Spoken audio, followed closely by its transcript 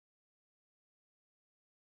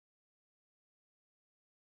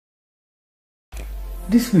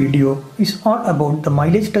This video is all about the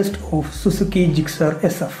mileage test of Suzuki Gixxer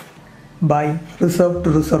SF by reserve to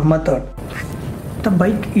reserve method. The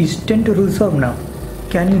bike is 10 to reserve now.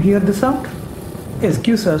 Can you hear the sound?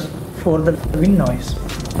 Excuse us for the wind noise.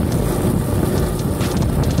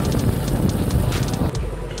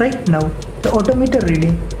 Right now the odometer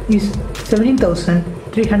reading is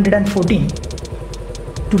 17,314.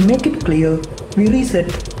 To make it clear, we reset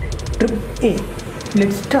trip A.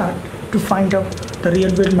 Let's start to find out the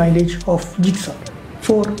real world mileage of Gixxer.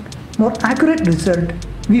 For more accurate result,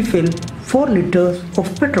 we fill 4 liters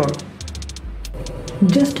of petrol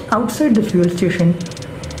just outside the fuel station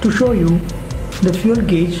to show you the fuel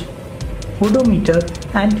gauge, odometer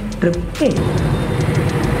and trip A.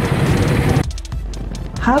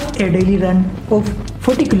 Have a daily run of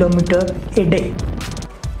 40 km a day.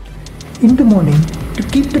 In the morning, to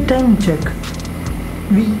keep the time in check,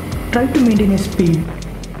 we try to maintain a speed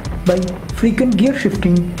by frequent gear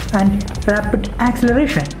shifting and rapid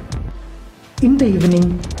acceleration. In the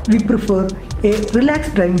evening, we prefer a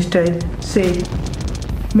relaxed driving style, say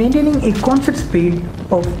maintaining a constant speed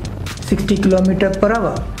of 60 km per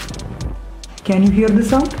hour. Can you hear the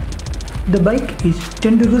sound? The bike is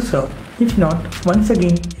 10 to reserve. If not, once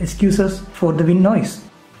again, excuse us for the wind noise.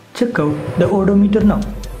 Check out the odometer now.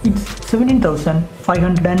 It's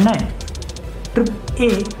 17,509. Trip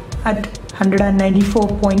A at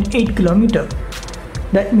 194.8 km.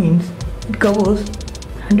 That means it covers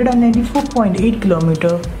 194.8 km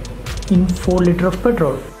in 4 liters of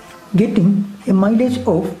petrol, getting a mileage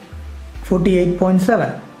of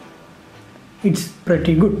 48.7. It's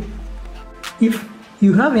pretty good. If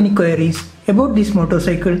you have any queries about this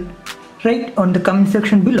motorcycle, write on the comment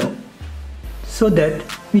section below so that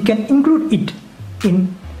we can include it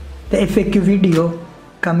in the FAQ video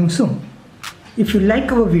coming soon. If you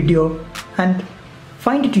like our video and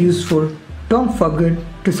find it useful, don't forget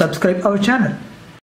to subscribe our channel.